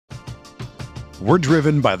We're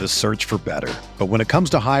driven by the search for better. But when it comes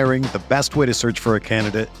to hiring, the best way to search for a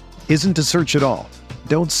candidate isn't to search at all.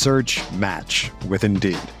 Don't search, match with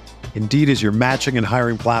Indeed. Indeed is your matching and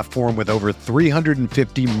hiring platform with over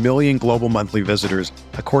 350 million global monthly visitors,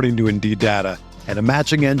 according to Indeed data, and a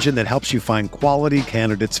matching engine that helps you find quality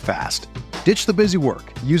candidates fast. Ditch the busy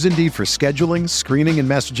work. Use Indeed for scheduling, screening, and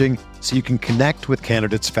messaging so you can connect with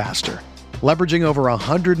candidates faster. Leveraging over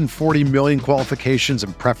 140 million qualifications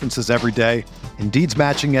and preferences every day, Indeed's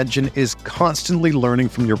matching engine is constantly learning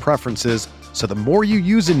from your preferences, so the more you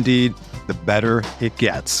use Indeed, the better it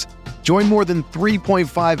gets. Join more than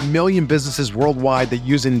 3.5 million businesses worldwide that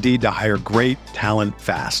use Indeed to hire great talent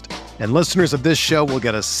fast. And listeners of this show will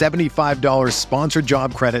get a $75 sponsored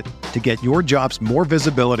job credit to get your jobs more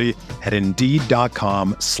visibility at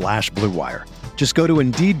Indeed.com/Blue Wire. Just go to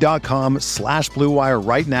Indeed.com/Blue Wire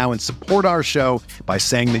right now and support our show by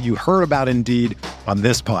saying that you heard about Indeed on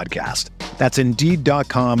this podcast. That's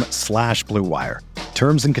Indeed.com/Blue Wire.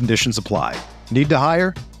 Terms and conditions apply. Need to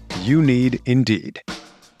hire? You need Indeed.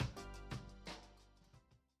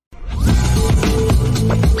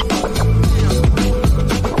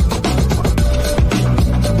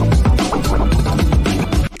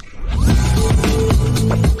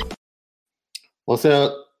 What's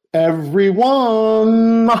up,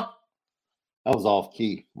 everyone? That was off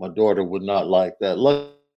key. My daughter would not like that.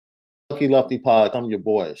 Lucky Lefty Pod. I'm your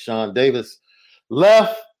boy, Sean Davis.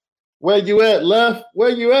 Left, where you at? Left, where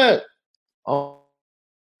you at? I'm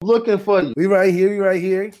looking for you. We right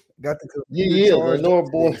here. Got the the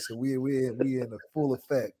Notre boys. So we in a full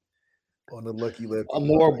effect on the Lucky Lefty.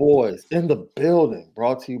 Notre boys in the building.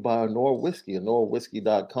 Brought to you by Notre Whiskey,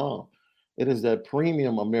 NoreWhiskey.com. It is that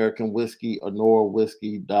premium American whiskey,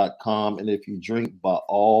 NoreWhiskey.com. And if you drink, by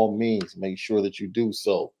all means, make sure that you do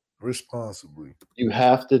so responsibly. You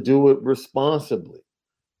have to do it responsibly.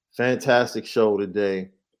 Fantastic show today.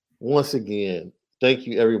 Once again, thank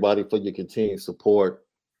you, everybody, for your continued support.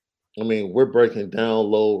 I mean, we're breaking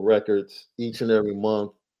download records each and every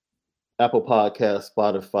month. Apple Podcasts,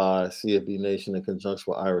 Spotify, CFB Nation, in conjunction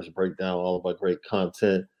with Irish Breakdown, all of our great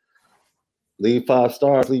content. Leave 5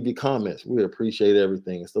 stars, leave your comments. We appreciate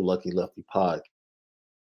everything. It's the Lucky Lefty Podcast.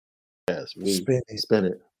 We spin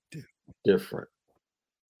it different.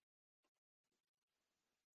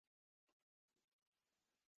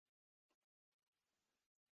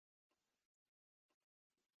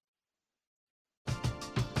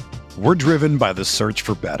 We're driven by the search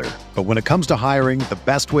for better. But when it comes to hiring, the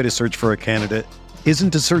best way to search for a candidate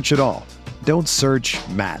isn't to search at all. Don't search,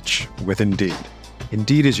 match with Indeed.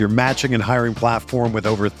 Indeed is your matching and hiring platform with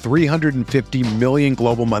over 350 million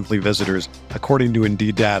global monthly visitors, according to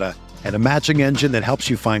Indeed data, and a matching engine that helps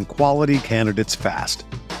you find quality candidates fast.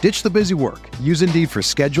 Ditch the busy work. Use Indeed for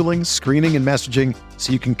scheduling, screening, and messaging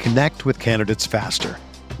so you can connect with candidates faster.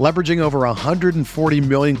 Leveraging over 140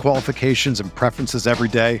 million qualifications and preferences every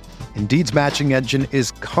day, Indeed's matching engine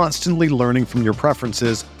is constantly learning from your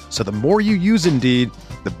preferences, so the more you use Indeed,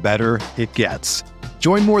 the better it gets.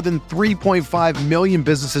 Join more than 3.5 million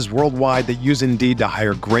businesses worldwide that use Indeed to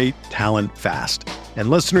hire great talent fast. And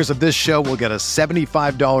listeners of this show will get a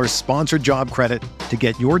 $75 sponsored job credit to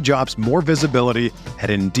get your jobs more visibility at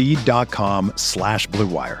Indeed.com/Blue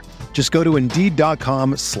Wire. Just go to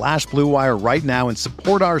Indeed.com/Blue Wire right now and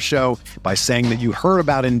support our show by saying that you heard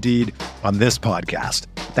about Indeed on this podcast.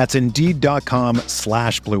 That's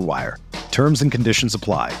Indeed.com/Blue Wire. Terms and conditions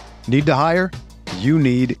apply. Need to hire? You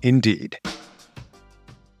need Indeed.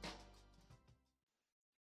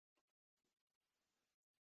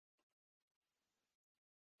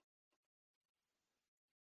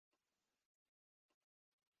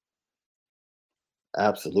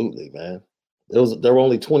 Absolutely, man. There were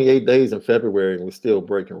only 28 days in February, and we're still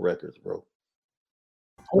breaking records, bro.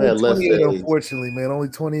 Only 28, unfortunately, man. Only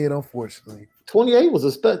 28, unfortunately. 28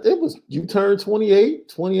 was you turned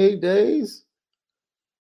 28 days.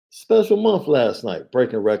 Special month last night,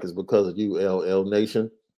 breaking records because of you, LL Nation.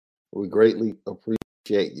 We greatly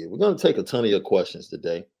appreciate you. We're going to take a ton of your questions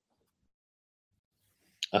today.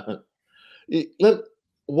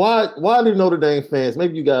 Why do Notre Dame fans,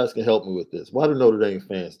 maybe you guys can help me with this. Why do Notre Dame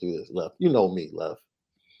fans do this, Left? You know me, Left.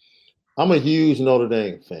 I'm a huge Notre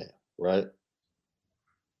Dame fan, right?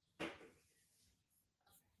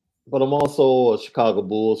 But I'm also a Chicago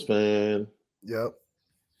Bulls fan. Yep.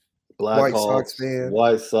 White Sox fan.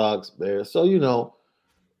 White Sox, Bears. So,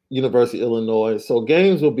 University of Illinois. So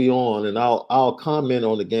games will be on, and I'll comment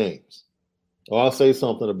on the games. Or I'll say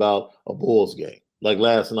something about a Bulls game, like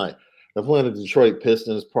last night. They're playing the Detroit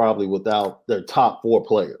Pistons probably without their top 4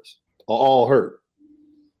 players, are all hurt.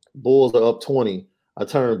 Bulls are up 20. I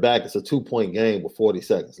turn back. It's a 2-point game with 40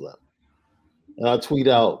 seconds left. And I tweet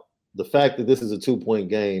out, the fact that this is a 2-point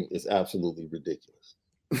game is absolutely ridiculous.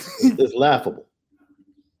 It's laughable.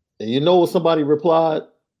 And you know what somebody replied?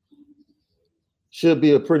 Should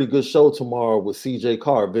be a pretty good show tomorrow with CJ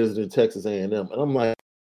Carr visiting Texas A&M. And I'm like,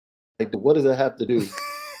 what does that have to do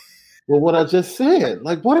with what I just said?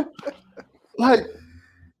 Like, what? Like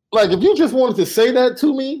if you just wanted to say that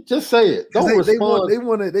to me, just say it. Don't respond. They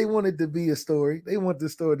want it to be a story. They want the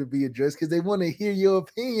story to be addressed because they want to hear your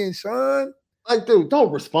opinion, Sean. Like, dude,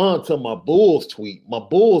 don't respond to my Bulls tweet, my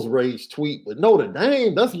Bulls rage tweet with Notre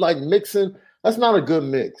Dame. That's like mixing. That's not a good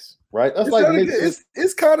mix, right? That's like mixing.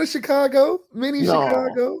 It's kind of Chicago,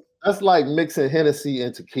 Chicago. That's like mixing Hennessy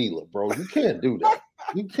and tequila, bro. You can't do that.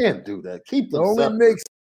 You can't do that. Keep them only separate. mix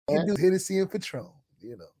you do Hennessy and Patron,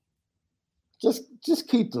 you know. Just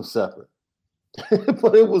keep them separate.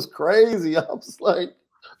 But it was crazy. I was like,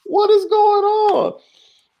 what is going on?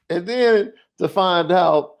 And then to find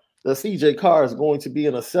out that CJ Carr is going to be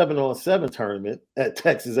in a 7-on-7 tournament at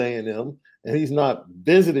Texas A&M, and he's not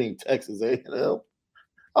visiting Texas A&M.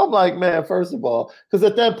 I'm like, man, first of all, because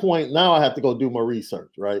at that point, now I have to go do my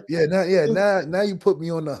research, right? Now you put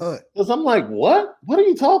me on the hunt. Because I'm like, what? What are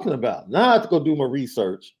you talking about? Now I have to go do my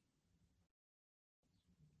research.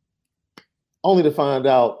 Only to find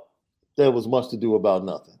out there was much to do about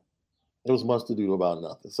nothing. It was much to do about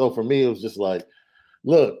nothing. So for me, it was just like,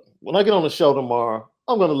 look, when I get on the show tomorrow,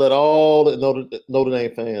 I'm going to let all the Notre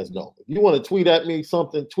Dame fans know. If you want to tweet at me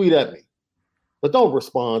something, tweet at me. But don't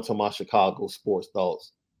respond to my Chicago sports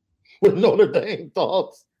thoughts with Notre Dame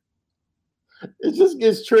thoughts. It just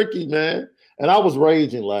gets tricky, man. And I was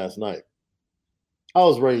raging last night. You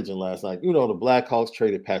know, the Blackhawks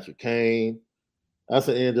traded Patrick Kane. That's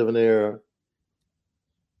the end of an era.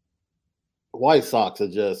 The White Sox are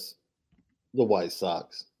just the White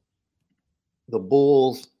Sox. The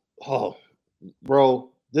Bulls, bro,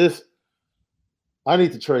 I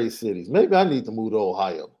need to trade cities. Maybe I need to move to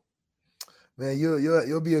Ohio. Man,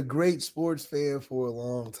 you'll be a great sports fan for a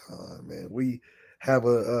long time, man. We have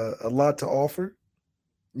a lot to offer,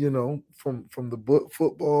 you know, from the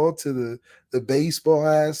football to the baseball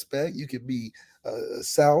aspect. You could be a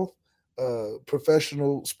South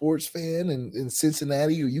professional sports fan in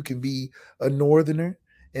Cincinnati, or you can be a Northerner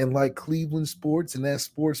and like Cleveland sports and that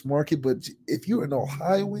sports market. But if you're an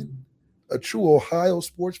Ohioan, a true Ohio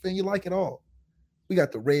sports fan, you like it all. We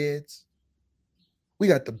got the Reds. We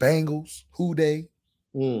got the Bengals, Who Dey,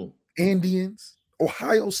 Indians,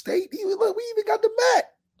 Ohio State. We even got the Mac.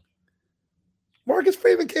 Marcus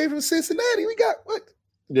Freeman came from Cincinnati. We got what?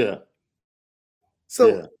 Yeah.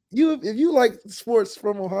 So if you like sports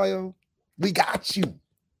from Ohio, we got you.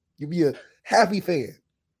 You'll be a happy fan.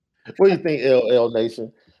 What do you think, LL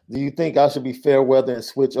Nation? Do you think I should be fair weather and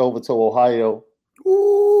switch over to Ohio?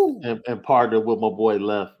 Ooh. And partner with my boy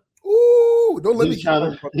Left? Ooh, don't let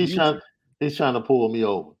He's trying to pull me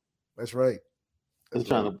over. That's right. He's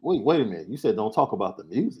trying to wait a minute. You said don't talk about the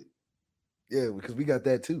music. Yeah, because we got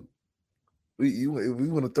that too. We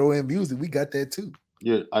want to throw in music, we got that too.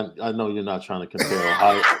 I know you're not trying to compare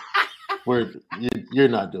Ohio. You're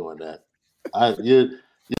not doing that.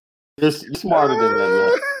 You're smarter than that.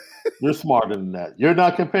 Left. You're smarter than that. You're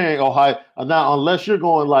not comparing Ohio now, unless you're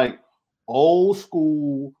going like old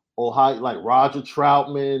school Ohio, like Roger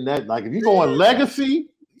Troutman. That like if you're going legacy.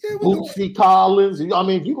 Yeah, Bootsy Collins. I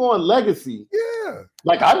mean, if you're going legacy,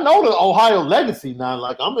 like I know the Ohio legacy now.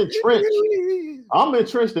 Like I'm entrenched. I'm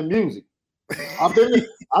entrenched in music. I've been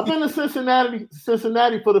to Cincinnati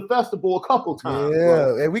for the festival a couple times. Yeah,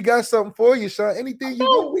 bro. And we got something for you, Sean. Anything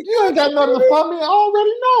you ain't got nothing for me. I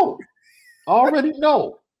already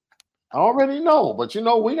know. But you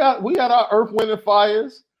know, we got our Earth, Wind, and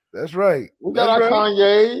Fires. That's right. We got our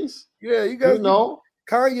Kanye's. Yeah, you guys know.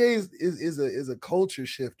 Kanye is a culture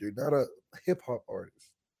shifter, not a hip hop artist.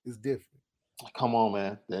 It's different. Come on,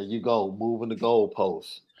 man. There you go. Moving the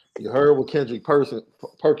goalposts. You heard what Kendrick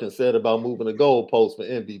Perkins said about moving the goalposts for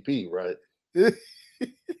MVP, right?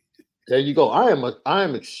 There you go. I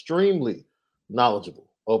am extremely knowledgeable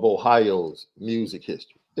of Ohio's music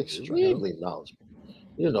history. Extremely knowledgeable.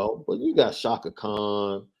 You know, but you got Shaka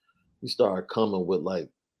Khan. You start coming with like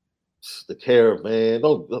the Caravan.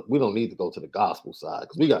 We don't need to go to the gospel side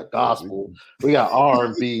because we got gospel, we got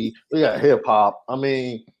R&B, we got hip hop. I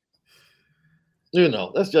mean, you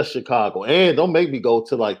know, that's just Chicago. And don't make me go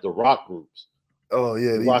to like the rock groups. Oh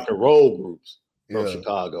yeah, the rock and roll groups from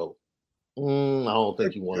Chicago. I don't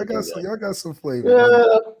think you want to do that. Y'all got some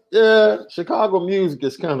flavor. Yeah. Chicago music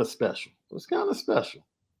is kind of special. It's kind of special.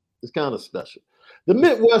 The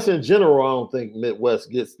Midwest in general, I don't think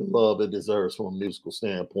Midwest gets the love it deserves from a musical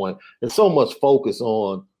standpoint. There's so much focus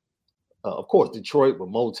on, of course, Detroit with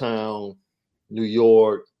Motown, New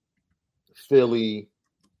York, Philly,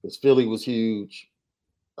 because Philly was huge.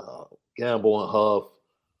 Gamble and Huff,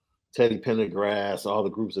 Teddy Pendergrass, all the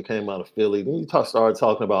groups that came out of Philly. Then you started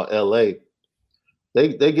talking about LA.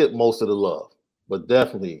 They get most of the love, but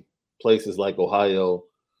definitely places like Ohio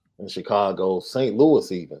and Chicago, St.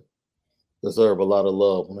 Louis even, deserve a lot of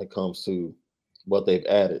love when it comes to what they've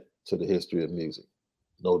added to the history of music,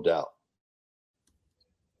 no doubt.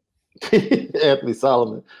 Anthony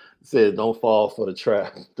Solomon said, "Don't fall for the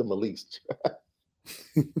trap, the Malik's trap."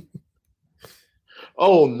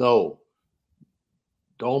 Oh no.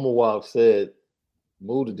 Domawab said,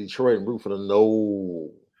 "Move to Detroit and root for the no."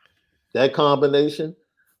 That combination.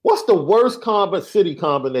 What's the worst city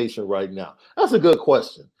combination right now? That's a good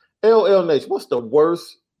question. LL Nation, what's the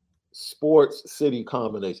worst sports city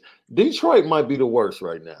combination? Detroit might be the worst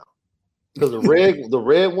right now. Because the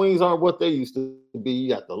Red Wings aren't what they used to be. You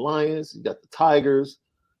got the Lions, you got the Tigers.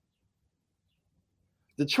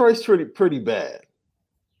 Detroit's pretty bad.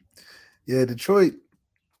 Yeah, Detroit,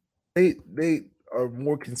 they are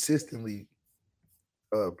more consistently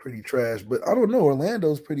pretty trash. But I don't know.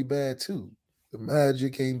 Orlando's pretty bad too. The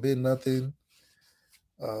Magic ain't been nothing.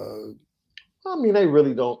 I mean, they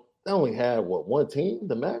really don't. They only have one team,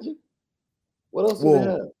 the Magic. What else do they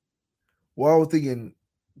have? Well, I was thinking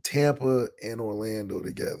Tampa and Orlando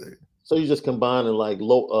together. So you just combining like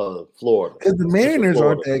Florida. Because the Mariners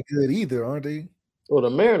aren't that good either, aren't they? Well, the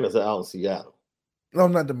Mariners are out in Seattle. No,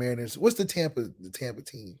 not the Mariners. What's the Tampa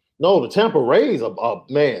team? No, the Tampa Rays are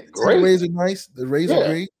man, great. The Rays are nice. The Rays are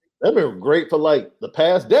great. They've been great for like the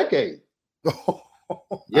past decade.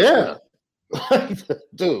 Yeah.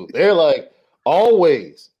 Dude, they're like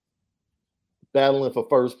always battling for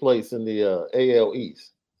first place in the AL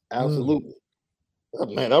East. Absolutely.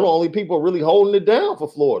 Man, they're the only people really holding it down for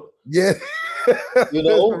Florida. Yeah. You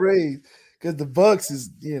know, the Rays. Because the Bucks is,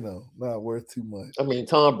 not worth too much. I mean,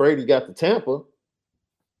 Tom Brady got the Tampa.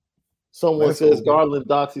 Someone says cool. Garland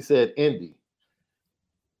Doxy said Indy.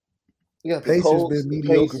 Yeah, Pacers been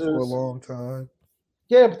mediocre for a long time.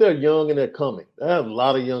 Yeah, but they're young and they're coming. They have a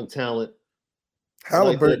lot of young talent.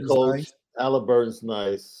 Halliburton's nice. Halliburton's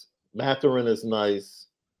nice. Mathurin is nice.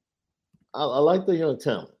 I like the young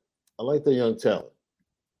talent.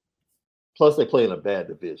 Plus, they play in a bad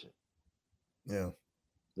division. Yeah.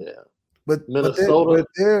 But Minnesota, but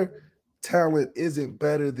their talent isn't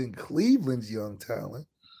better than Cleveland's young talent.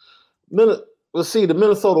 Let's see, the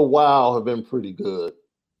Minnesota Wild have been pretty good.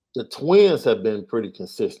 The Twins have been pretty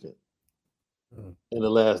consistent in the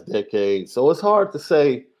last decade. So it's hard to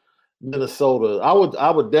say Minnesota.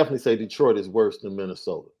 I would definitely say Detroit is worse than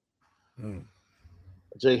Minnesota.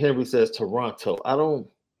 Jay Henry says Toronto.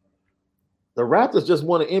 The Raptors just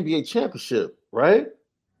won an NBA championship, right?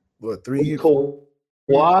 What, 3 years?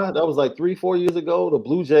 Why? That was like 3-4 years ago. The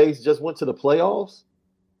Blue Jays just went to the playoffs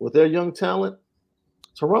with their young talent.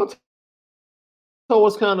 Toronto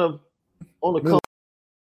was kind of on the come.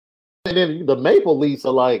 And then the Maple Leafs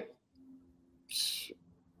are like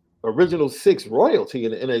original six royalty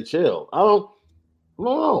in the NHL. I don't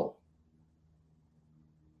know.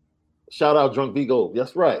 Shout out Drunk Vigo.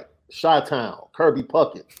 That's right. Chi-Town, Kirby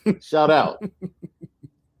Puckett. Shout out.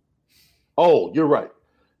 Oh, you're right.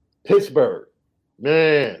 Pittsburgh.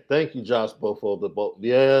 Man, thank you, Josh Bofo.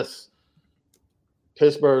 Yes.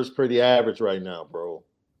 Pittsburgh's pretty average right now, bro.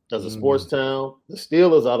 As a sports town, the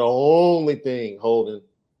Steelers are the only thing holding.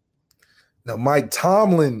 Now, Mike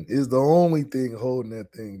Tomlin is the only thing holding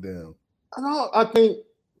that thing down. I think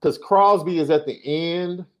because Crosby is at the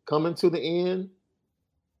end, coming to the end.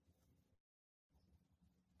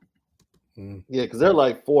 Yeah, because they're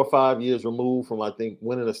like 4 or 5 years removed from, I think,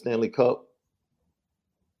 winning a Stanley Cup.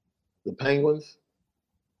 The Penguins.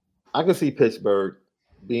 I can see Pittsburgh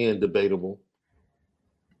being debatable.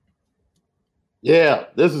 Yeah,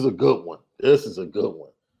 this is a good one.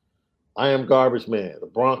 I am garbage man. The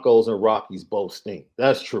Broncos and Rockies both stink.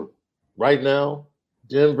 That's true. Right now,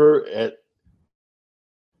 Denver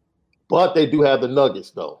but they do have the Nuggets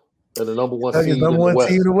though. They're the number one team in the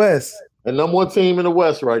West. The number one team in the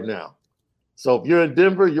West right now. So if you're in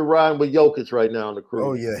Denver, you're riding with Jokic right now in the crew.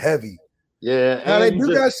 Oh yeah, heavy. Yeah. Now they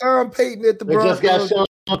got Sean Payton at the Broncos. They just got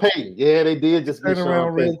Sean Payton. Yeah, they did just turn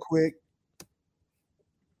around real quick.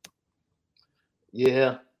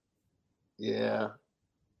 Yeah.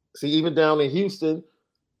 See, even down in Houston,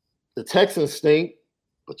 the Texans stink,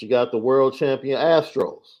 but you got the world champion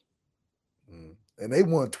Astros. And they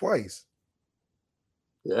won twice.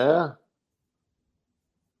 Yeah.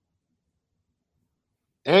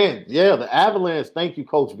 And yeah, the Avalanche, thank you,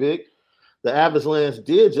 Coach Vic. The Avalanche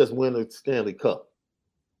did just win the Stanley Cup.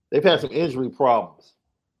 They've had some injury problems.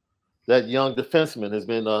 That young defenseman has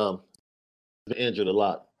been injured a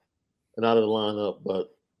lot and out of the lineup.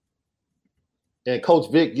 And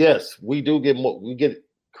Coach Vic, yes, we get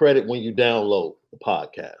credit when you download the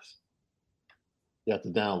podcast. You have to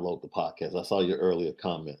download the podcast. I saw your earlier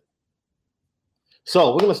comment.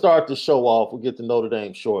 So we're gonna start the show off. We'll get to Notre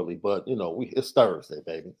Dame shortly, but it's Thursday,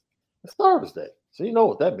 baby. It's Thursday. So you know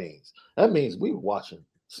what that means. That means we were watching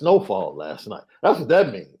snowfall last night. That's what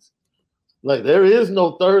that means. Like, there is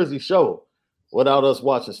no Thursday show without us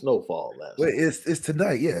watching snowfall last night. It's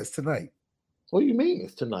tonight. Yeah, it's tonight. What do you mean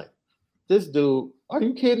it's tonight? This dude, are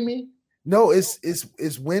you kidding me? No, it's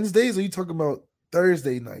Wednesdays. Or are you talking about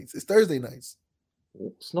Thursday nights? It's Thursday nights.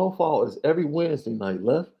 Snowfall is every Wednesday night,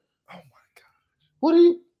 Left. Oh my God. What do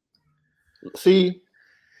you see?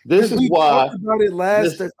 This is why about it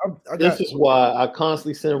last. This is why I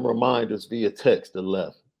constantly send reminders via text to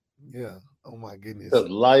Left. Yeah. Oh my goodness. Because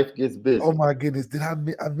life gets busy. Oh my goodness. Did I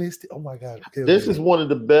missed it? Oh my God. Okay, this is one of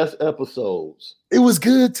the best episodes. It was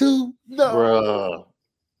good too. No.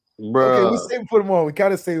 Bruh. Okay, we save it for tomorrow. We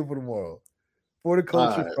kind of save it for tomorrow. For the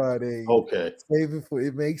Culture Friday. Okay. Save it for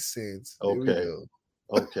it makes sense. Okay.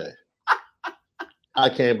 Okay. I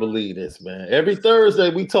can't believe this, man. Every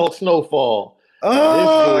Thursday we talk snowfall.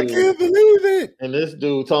 Oh, I can't believe it. And this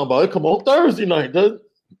dude talking about it come on Thursday night, does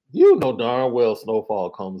you know darn well snowfall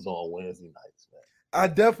comes on Wednesday nights, man. I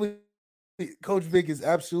definitely Coach Vic is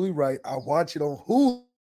absolutely right. I watch it on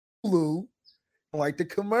Hulu, like the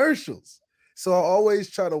commercials. So I always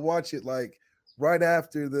try to watch it like right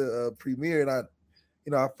after the premiere. And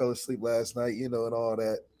I fell asleep last night, and all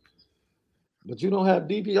that. But you don't have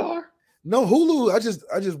DVR? No, Hulu.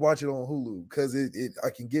 I just watch it on Hulu because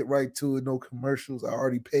I can get right to it. No commercials. I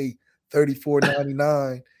already paid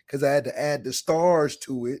 $34.99 because I had to add the stars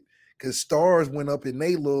to it because stars went up in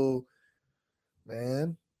they little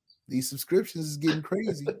man. These subscriptions is getting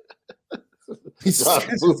crazy.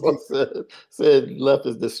 said Left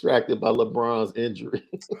is distracted by LeBron's injury.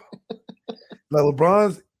 Now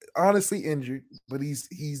LeBron's honestly injured, but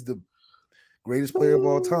he's the greatest player of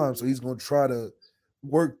all time. So he's going to try to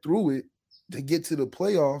work through it to get to the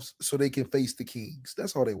playoffs so they can face the Kings.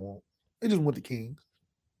 That's all they want. They just want the Kings.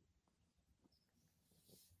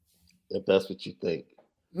 If that's what you think.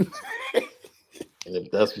 And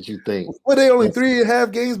if that's what you think. Well, they only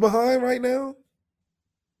 3.5 games behind right now.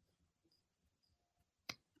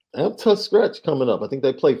 They have a tough stretch coming up. I think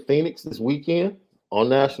they play Phoenix this weekend on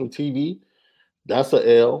national TV. That's an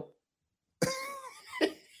L.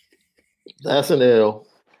 That's an L.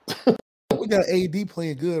 We got AD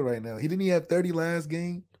playing good right now. He didn't have 30 last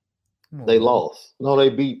game. They lost. No, they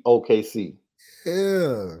beat OKC.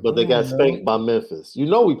 Yeah. But they got spanked by Memphis.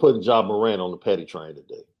 We putting Ja Morant on the petty train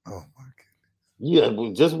today. Oh, my goodness. Yeah,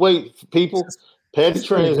 just wait, people. Petty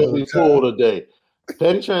train's going to be full today.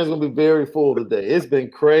 Petty train's going to be very full today. It's been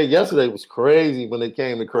crazy. Yesterday was crazy when it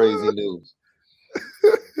came to crazy news.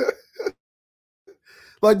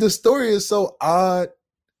 Like, the story is so odd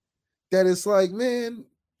that it's like, man,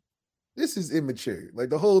 this is immature. Like,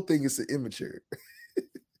 the whole thing is immature.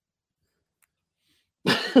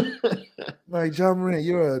 Like, Ja Morant,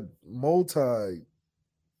 you're a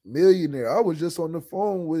multi-millionaire. I was just on the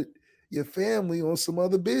phone with your family on some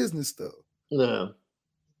other business stuff. Yeah.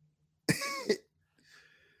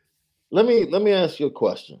 Let me ask you a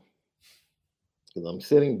question. Because I'm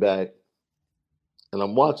sitting back and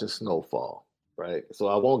I'm watching snowfall, right? So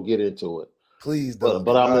I won't get into it. Please don't.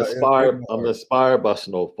 But I'm inspired. I'm inspired by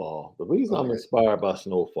snowfall. The reason I'm inspired by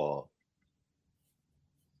snowfall,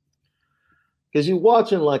 because you're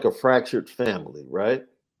watching like a fractured family, right?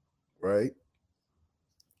 Right.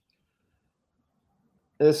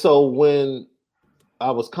 And so when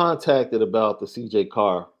I was contacted about the CJ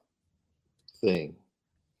Carr thing,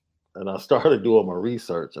 and I started doing my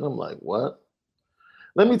research, and I'm like, what?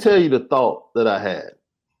 Let me tell you the thought that I had.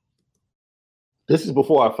 This is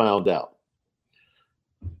before I found out.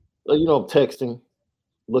 I'm texting,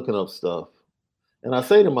 looking up stuff. And I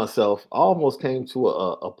say to myself, I almost came to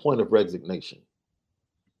a point of resignation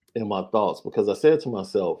in my thoughts because I said to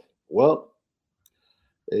myself, well,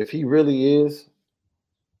 if he really is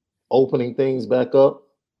opening things back up,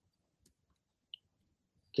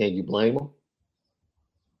 can you blame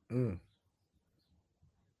him?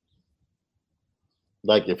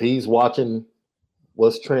 Like if he's watching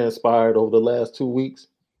what's transpired over the last 2 weeks,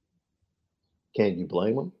 can you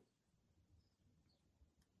blame him?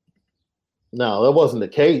 Now, that wasn't the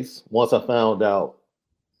case once I found out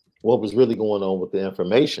what was really going on with the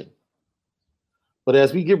information. But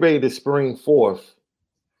as we get ready to spring forth,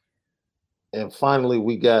 and finally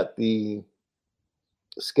we got the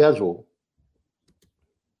schedule,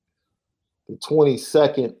 the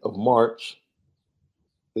 22nd of March,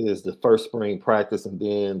 is the first spring practice, and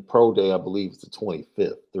then pro day, I believe, is the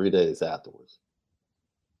 25th, 3 days afterwards.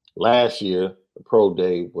 Last year, the pro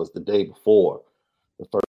day was the day before the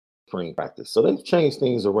first spring practice. So they've changed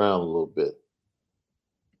things around a little bit.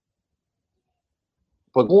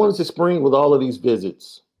 But going into spring with all of these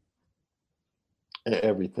visits and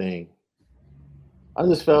everything, I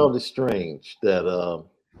just found it strange that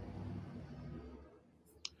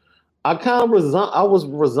I kind of I was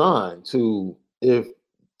resigned to if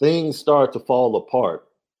things start to fall apart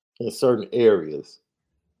in certain areas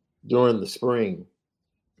during the spring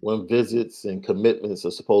when visits and commitments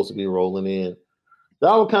are supposed to be rolling in, that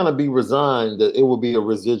I would kind of be resigned that it would be a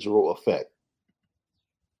residual effect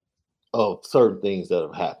of certain things that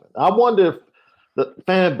have happened. I wonder if the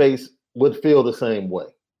fan base would feel the same way.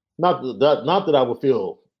 Not that I would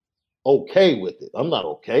feel okay with it. I'm not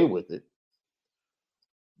okay with it.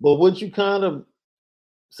 But would you kind of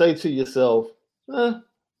say to yourself, I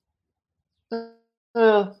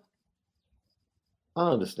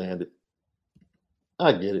understand it.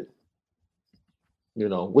 I get it. You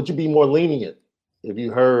know, would you be more lenient if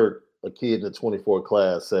you heard a kid in the 24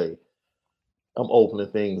 class say, I'm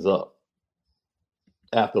opening things up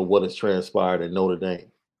after what has transpired in Notre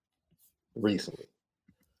Dame recently?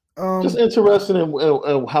 Just interested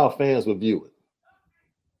in how fans would view it.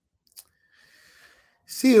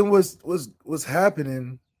 Seeing what's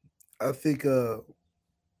happening, I think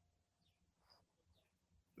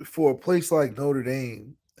for a place like Notre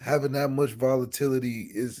Dame, having that much volatility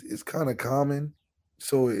is kind of common.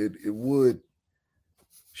 So it would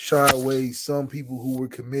shy away some people who were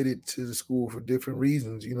committed to the school for different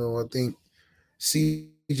reasons. You know, I think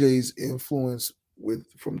CJ's influence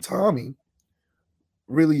from Tommy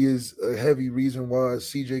really is a heavy reason why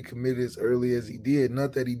CJ committed as early as he did.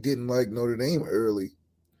 Not that he didn't like Notre Dame early,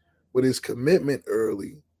 but his commitment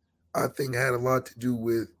early, I think, had a lot to do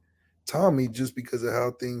with Tommy just because of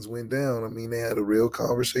how things went down. I mean, they had a real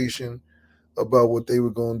conversation about what they were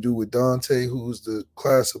going to do with Dante, who's the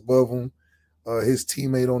class above him, his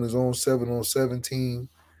teammate on his own 7-on-7 team.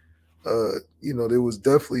 You know, there was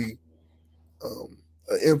definitely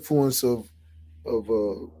an influence of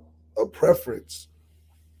a preference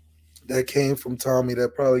that came from Tommy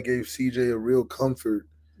that probably gave CJ a real comfort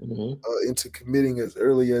into committing as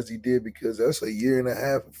early as he did, because that's a year and a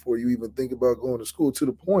half before you even think about going to school, to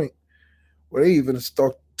the point where they even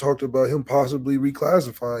talked about him possibly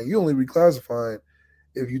reclassifying. You only reclassifying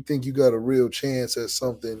if you think you got a real chance at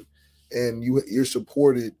something and you're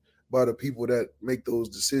supported by the people that make those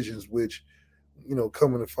decisions, which, you know,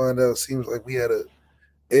 coming to find out, seems like we had a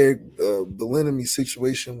Eric Bieniemy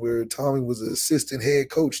situation where Tommy was an assistant head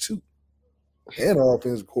coach too and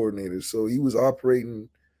offensive coordinator. So he was operating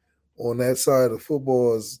on that side of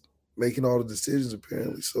football as making all the decisions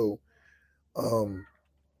apparently. So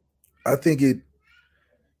I think you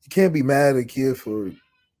can't be mad at a kid for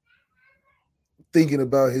thinking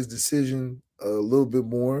about his decision a little bit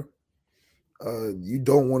more. You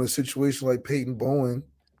don't want a situation like Peyton Bowen,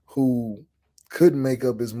 who couldn't make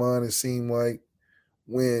up his mind, it seemed like,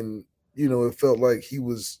 when, you know, it felt like he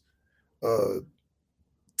was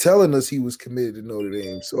telling us he was committed to Notre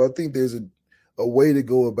Dame. So I think there's a way to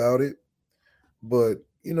go about it. But,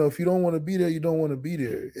 you know, if you don't want to be there, you don't want to be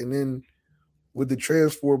there. And then with the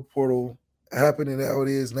transfer portal happening how it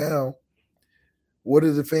is now, what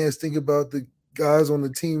do the fans think about the guys on the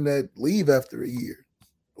team that leave after a year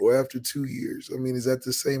or after 2 years? I mean, is that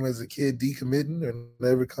the same as a kid decommitting or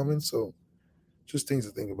never coming? So just things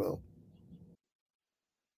to think about.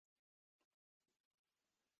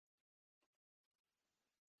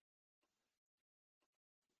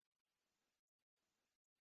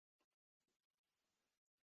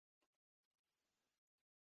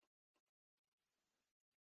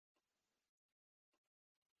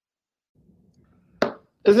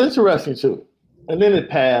 It's interesting too. And then it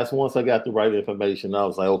passed. Once I got the right information, I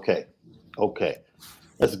was like, okay,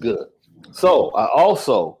 that's good. So I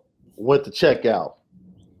also went to check out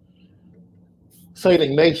St.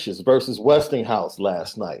 Ignatius versus Westinghouse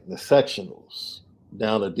last night in the sectionals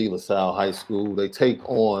down at De La Salle High School. They take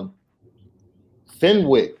on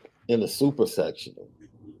Fenwick in the super sectional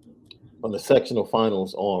on the sectional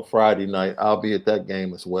finals on Friday night. I'll be at that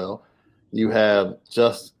game as well. You have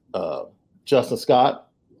Justin Scott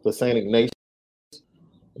for St. Ignatius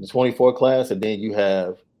in the 24 class, and then you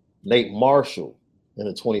have Nate Marshall in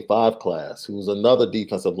the 25 class, who's another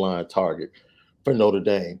defensive line target for Notre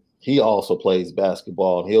Dame. He also plays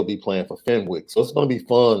basketball, and he'll be playing for Fenwick. So it's going to be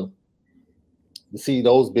fun to see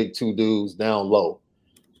those big two dudes down low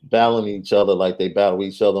battling each other like they battle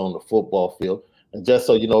each other on the football field. And just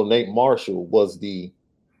so you know, Nate Marshall was the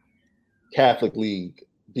Catholic League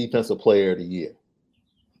Defensive Player of the Year.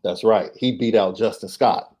 That's right. He beat out Justin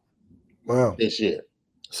Scott this year.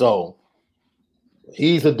 So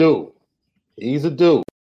he's a dude. He's a dude.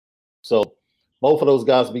 So both of those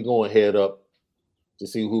guys be going head up to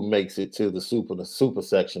see who makes it to the super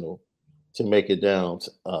sectional to make it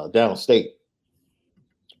downstate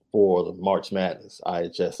for the March Madness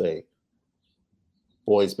IHSA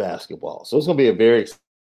boys basketball. So it's going to be a very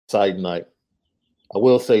exciting night. I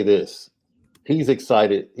will say this. He's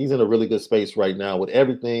excited. He's in a really good space right now with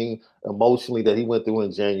everything emotionally that he went through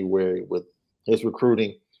in January with his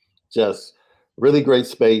recruiting. Just really great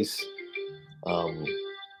space.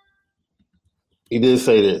 He did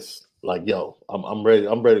say this, like, yo, I'm ready.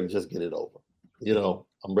 I'm ready to just get it over. You know,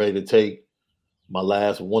 I'm ready to take my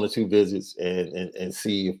last 1 or 2 visits and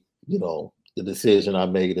see if, you know, the decision I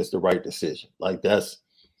made is the right decision. Like that's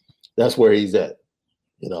where he's at.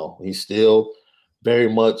 You know, he's still very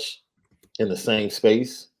much in the same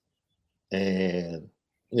space. And,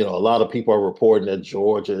 you know, a lot of people are reporting that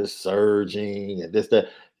Georgia is surging and this, that.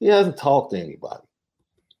 He hasn't talked to anybody.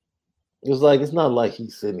 It's not like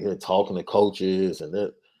he's sitting here talking to coaches and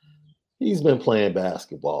that. He's been playing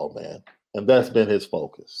basketball, man. And that's been his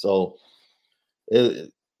focus. So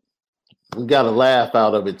we got a laugh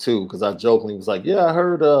out of it too, because I jokingly was like, yeah, I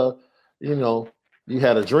heard you know, you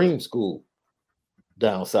had a dream school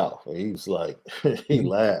down south. And he was like, he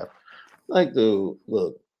laughed. Like, dude,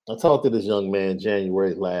 look, I talked to this young man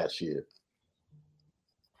January last year.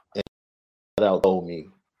 And he told me,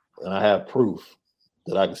 and I have proof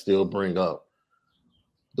that I can still bring up.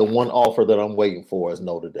 The one offer that I'm waiting for is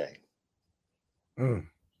Notre Dame.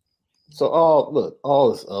 So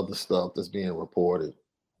all this other stuff that's being reported,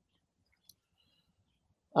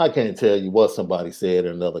 I can't tell you what somebody said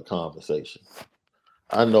in another conversation.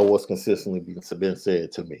 I know what's consistently been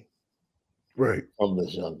said to me, right, from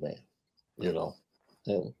this young man. You know,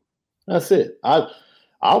 and that's it. I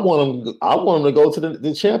want him. I want him to go to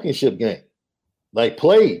the championship game, like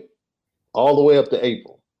play all the way up to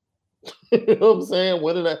April. You know what I'm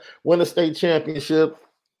saying? Win a state championship.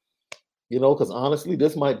 You know, because honestly,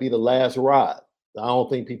 this might be the last ride. I don't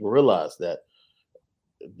think people realize that.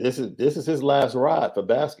 This is his last ride for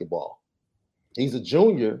basketball. He's a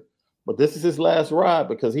junior, but this is his last ride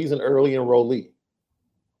because he's an early enrollee.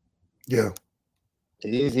 Yeah.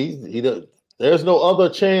 There's no other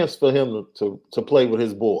chance for him to play with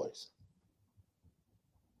his boys.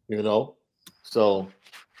 You know? So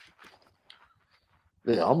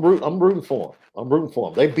yeah, I'm rooting for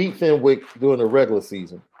him. They beat Fenwick during the regular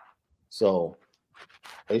season. So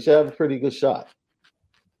they should have a pretty good shot.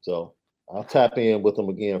 So I'll tap in with them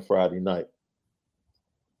again Friday night.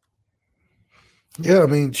 Yeah, I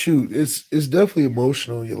mean, shoot, it's definitely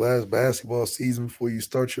emotional. Your last basketball season before you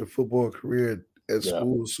start your football career at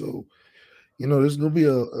school. So, you know, there's gonna be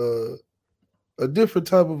a different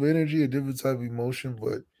type of energy, a different type of emotion,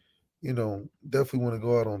 but you know, definitely want to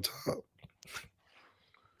go out on top.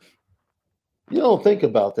 You don't think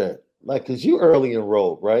about that, like, cause you early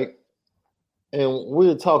enrolled, right? And we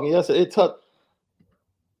were talking yesterday. It took,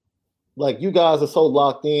 like, you guys are so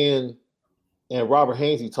locked in. And Robert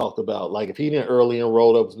Hainsey talked about, like, if he didn't early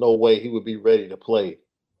enroll, there was no way he would be ready to play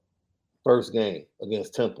first game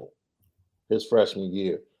against Temple his freshman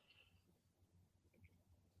year.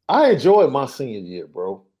 I enjoyed my senior year,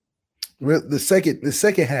 bro. The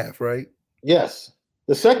second half, right? Yes.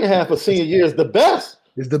 The second half of senior year is the best.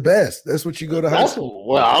 It's the best. That's what you go to high school.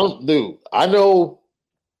 Well, I know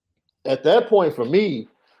at that point for me,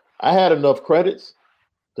 I had enough credits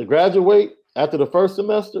to graduate after the first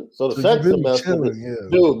semester. So the second semester,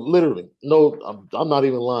 dude, literally, no, I'm not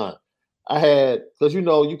even lying. I had, because you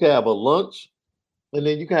know, you can have a lunch and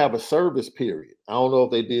then you can have a service period. I don't know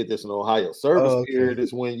if they did this in Ohio. Service period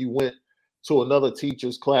is when you went to another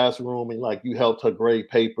teacher's classroom and, like, you helped her grade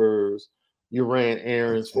papers, you ran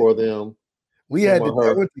errands for them. I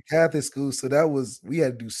went to Catholic school, so we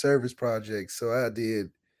had to do service projects. So I did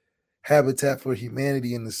Habitat for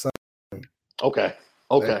Humanity in the summer. Okay.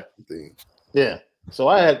 Yeah. So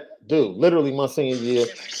I had, literally my senior year,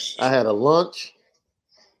 I had a lunch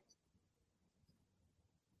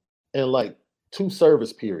and like 2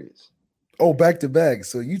 service periods. Oh, back to back.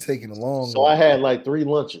 So you taking a long. So I had like 3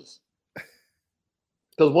 lunches.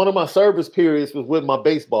 Because one of my service periods was with my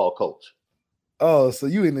baseball coach. Oh, so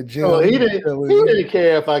you in the gym. So he didn't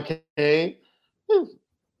care if I came.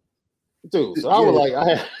 Dude, so I was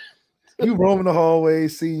like, you roaming the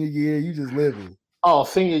hallways senior year, you just living. Oh,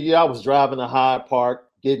 senior year, I was driving to Hyde Park,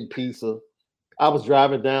 getting pizza. I was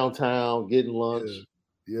driving downtown, getting lunch.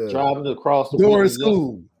 Yeah. Driving across the during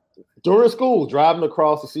school. During school, driving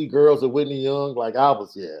across to see girls at Whitney Young. Like, I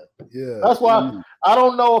was, Yeah. That's why I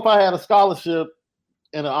don't know if I had a scholarship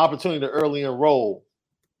and an opportunity to early enroll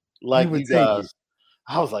like you guys.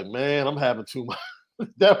 I was like, man, I'm having too much.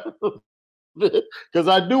 Because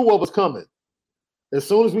I knew what was coming. As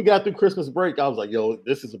soon as we got through Christmas break, I was like, yo,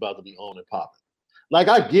 this is about to be on and popping. Like,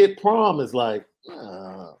 I get prom is like,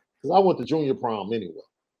 because I went to junior prom anyway.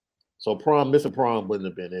 So missing prom wouldn't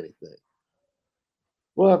have been anything.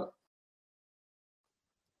 Well,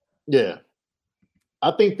 yeah,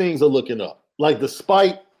 I think things are looking up. Like,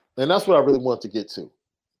 despite, and that's what I really want to get to.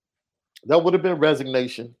 That would have been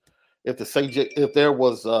resignation if there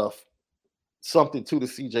was something to the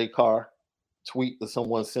CJ Carr tweet that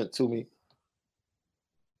someone sent to me.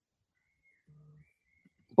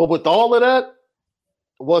 But with all of that,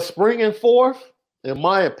 what's springing forth, in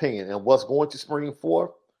my opinion, and what's going to spring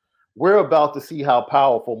forth, we're about to see how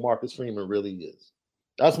powerful Marcus Freeman really is.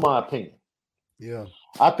 That's my opinion. Yeah.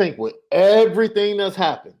 I think with everything that's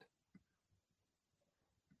happened,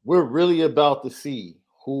 we're really about to see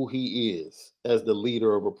who he is as the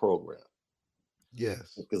leader of a program.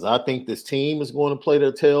 Yes. Because I think this team is going to play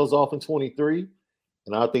their tails off in 23.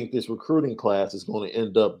 And I think this recruiting class is going to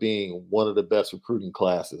end up being one of the best recruiting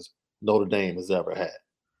classes Notre Dame has ever had.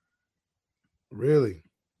 Really?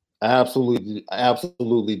 Absolutely,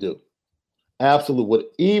 absolutely do. Absolutely.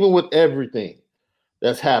 Even with everything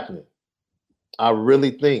that's happening, I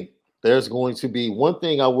really think there's going to be one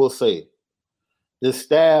thing I will say. This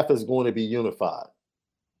staff is going to be unified.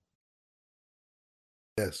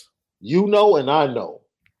 Yes. You know, and I know.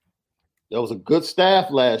 There was a good staff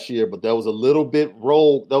last year, but there was a little bit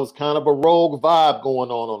rogue. There was kind of a rogue vibe going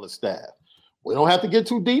on the staff. We don't have to get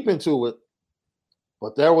too deep into it,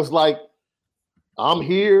 but there was like, I'm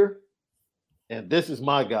here, and this is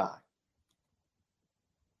my guy.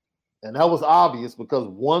 And that was obvious because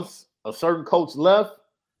once a certain coach left,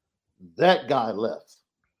 that guy left.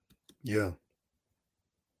 Yeah.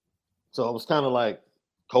 So it was kind of like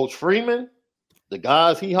Coach Freeman, the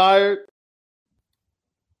guys he hired,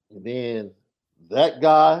 and then that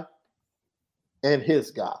guy and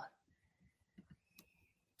his guy.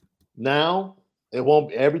 Now it won't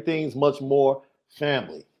be, everything's much more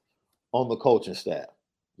family on the coaching staff.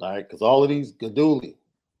 All right, because all of these Gaduli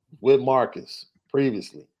with Marcus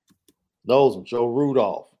previously, knows him, Joe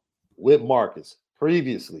Rudolph with Marcus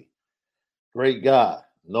previously. Great guy,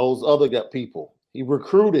 knows other people. He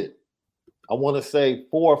recruited, I want to say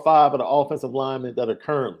 4 or 5 of the offensive linemen that are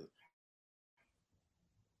currently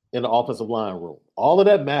in the offensive line room. All of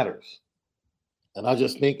that matters. And I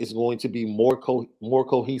just think it's going to be more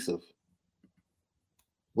cohesive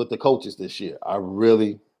with the coaches this year. I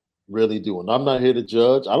really, really do. And I'm not here to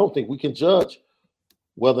judge. I don't think we can judge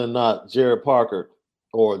whether or not Jared Parker,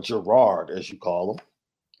 or Gerard, as you call him,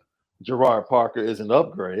 Gerard Parker is an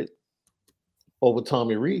upgrade over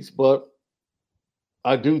Tommy Rees. But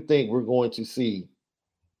I do think we're going to see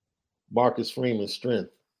Marcus Freeman's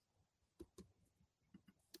strength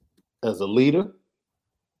as a leader,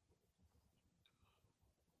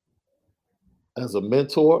 as a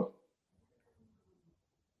mentor,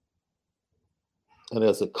 and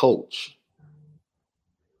as a coach.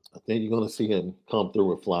 I think you're going to see him come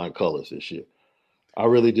through with flying colors this year. I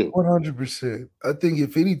really do. 100%. I think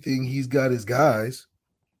if anything, he's got his guys.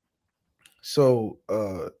 So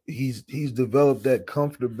he's developed that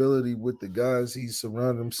comfortability with the guys he's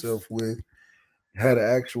surrounded himself with, had an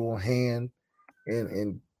actual hand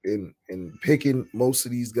in picking most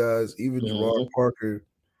of these guys, even Gerard Parker.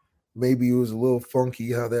 Maybe it was a little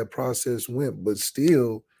funky how that process went, but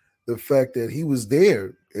still the fact that he was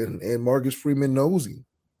there and Marcus Freeman knows him.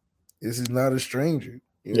 This is not a stranger,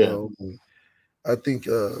 you know. I think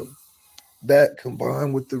that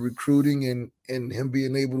combined with the recruiting and him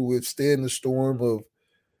being able to withstand the storm of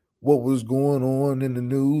what was going on in the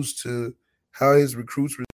news to how his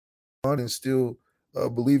recruits respond and still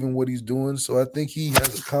believe in what he's doing. So I think he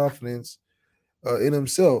has a confidence in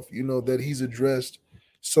himself, you know, that he's addressed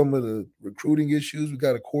some of the recruiting issues. We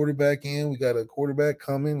got a quarterback in, we got a quarterback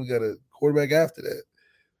coming, we got a quarterback after that.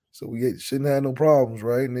 So we shouldn't have no problems,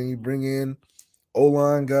 right? And then you bring in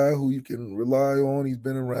O-line guy who you can rely on. He's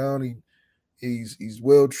been around. He's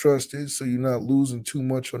well trusted, so you're not losing too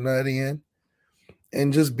much on that end.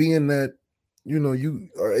 And just being that, you know, you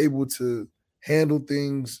are able to handle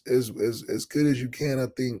things as good as you can, I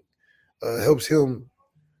think helps him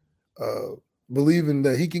believing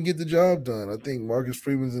that he can get the job done. I think Marcus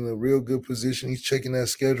Freeman's in a real good position. He's checking that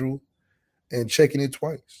schedule and checking it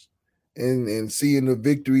twice and seeing the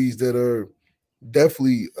victories that are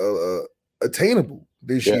definitely attainable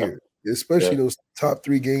this year, especially those top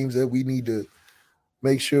 3 games that we need to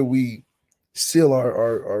make sure we seal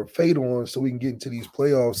our fate on so we can get into these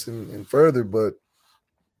playoffs and further. But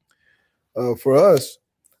For us,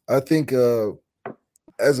 I think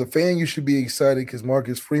as a fan, you should be excited because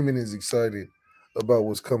Marcus Freeman is excited about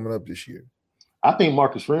what's coming up this year. I think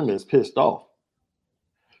Marcus Freeman is pissed off.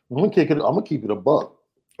 I'm gonna keep it a buck.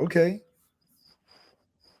 Okay.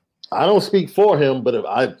 I don't speak for him, but if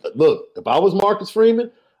I was Marcus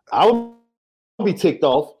Freeman, I would be ticked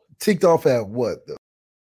off. Ticked off at what though?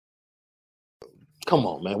 Come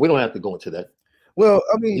on, man. We don't have to go into that. Well,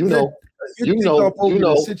 I mean, you're ticked off over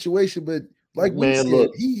the situation, but like we said,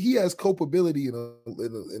 look, he has culpability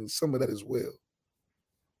in some of that as well.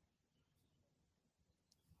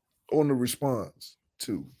 On the response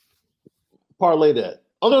too. Parlay that.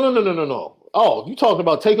 Oh no. Oh, you talking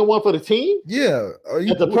about taking one for the team? Yeah.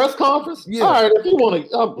 At the press conference? Yeah. All right.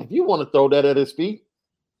 If you want to throw that at his feet,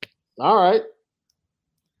 all right.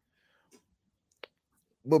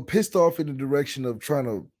 But pissed off in the direction of trying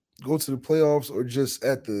to go to the playoffs, or just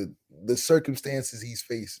at the circumstances he's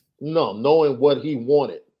facing? No, knowing what he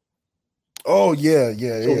wanted. Oh yeah.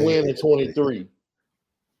 To win in 23.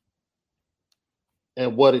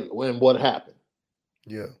 And what happened?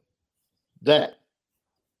 Yeah. That.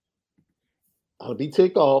 I'd be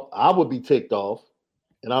ticked off. I would be ticked off.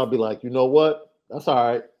 And I'll be like, you know what? That's all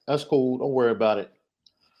right. That's cool. Don't worry about it.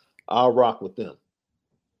 I'll rock with them.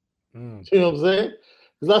 You know what I'm saying?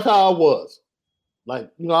 Because that's how I was. Like,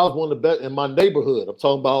 I was one of the best in my neighborhood. I'm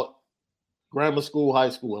talking about grammar school, high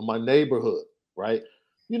school, in my neighborhood, right?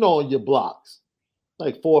 On your blocks,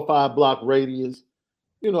 like 4 or 5 block radius.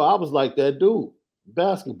 I was like that dude.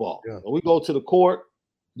 Basketball. Yeah. When we go to the court,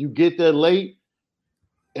 you get there late,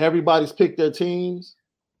 everybody's picked their teams,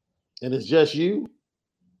 and it's just you.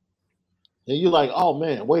 And you're like, oh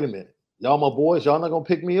man, wait a minute. Y'all my boys, y'all not gonna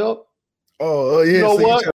pick me up? Oh yeah. You know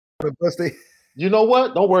what? You know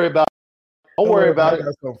what? Don't worry about it. Don't worry about it.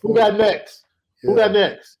 Who got next? Yeah. Who got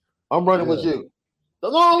next? I'm running with you.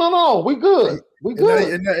 No. We good. We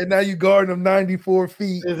good. And now you guarding them 94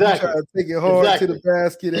 feet. Exactly. You try to take it hard to the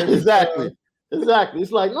basket. Exactly. Exactly.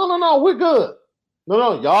 It's like, no, we're good.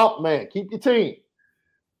 No, y'all, man, keep your team.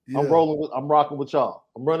 Yeah. I'm rocking with y'all.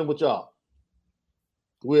 I'm running with y'all.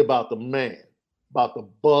 We're about the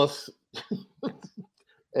bus.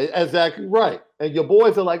 Exactly right. And your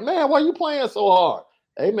boys are like, man, why you playing so hard?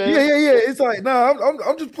 Hey, man. Yeah. It's like, no,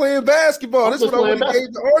 I'm just playing basketball. That's what I want to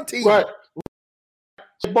give to our team. Right.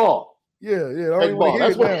 Check ball. Yeah. Check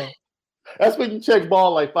ball. That's when you check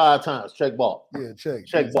ball like 5 times. Check ball. Yeah, check.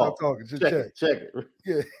 Check ball. Stop talking. Just check it.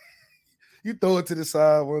 Yeah. You throw it to the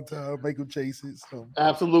side one time, make them chase it. So.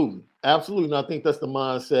 Absolutely. And I think that's the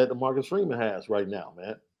mindset that Marcus Freeman has right now,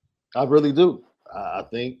 man. I really do. I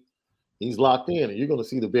think he's locked in, and you're going to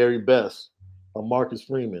see the very best of Marcus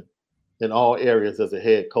Freeman in all areas as a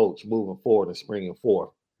head coach moving forward and springing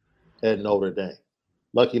forth at Notre Dame.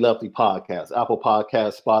 Lucky Lefty Podcast, Apple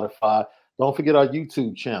Podcast, Spotify. Don't forget our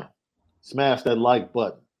YouTube channel. Smash that like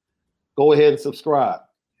button. Go ahead and subscribe.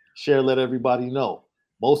 Share, let everybody know.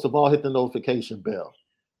 Most of all, hit the notification bell.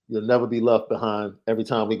 You'll never be left behind. Every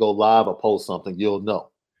time we go live or post something, you'll know.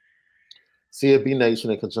 CFB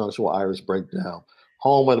Nation in conjunction with Irish Breakdown.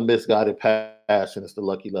 Home of the misguided passion. It's the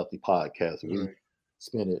Lucky Lefty Podcast. We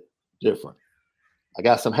spin it different. I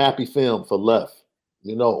got some happy film for Left.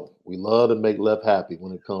 We love to make Left happy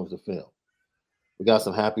when it comes to film. We got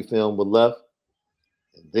some happy film with Left.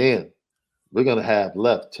 And then we're going to have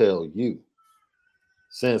Left tell you,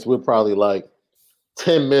 since we're probably like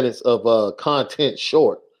 10 minutes of content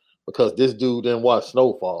short because this dude didn't watch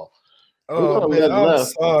Snowfall. Oh, man, I'm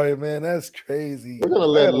sorry, man. That's crazy. We're going to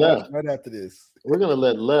let Left, right after this. We're going to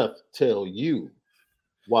let Left tell you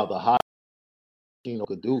why the high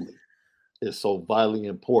Kaduli is so vitally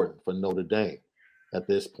important for Notre Dame at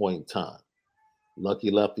this point in time. Lucky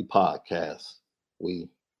Lefty Podcast. We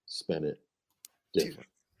spin it different.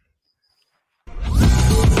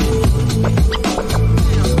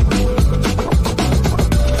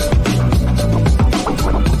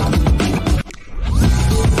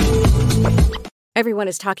 Everyone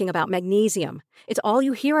is talking about magnesium. It's all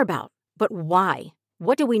you hear about. But why?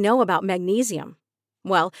 What do we know about magnesium?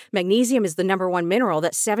 Well, magnesium is the #1 mineral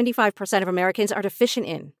that 75% of Americans are deficient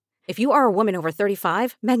in. If you are a woman over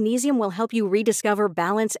 35, magnesium will help you rediscover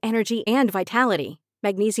balance, energy, and vitality.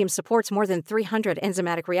 Magnesium supports more than 300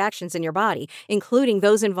 enzymatic reactions in your body, including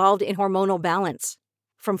those involved in hormonal balance.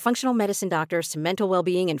 From functional medicine doctors to mental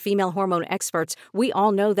well-being and female hormone experts, we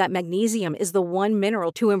all know that magnesium is the one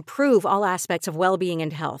mineral to improve all aspects of well-being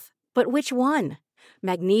and health. But which one?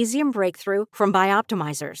 Magnesium Breakthrough from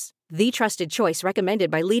Bioptimizers, the trusted choice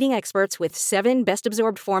recommended by leading experts with 7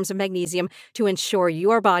 best-absorbed forms of magnesium to ensure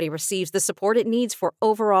your body receives the support it needs for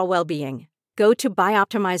overall well-being. Go to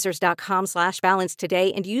bioptimizers.com/balance today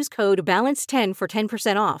and use code BALANCE10 for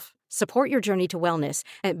 10% off. Support your journey to wellness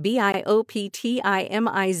at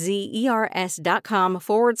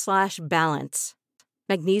bioptimizers.com/balance.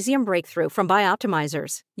 Magnesium Breakthrough from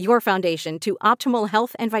Bioptimizers, your foundation to optimal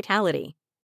health and vitality.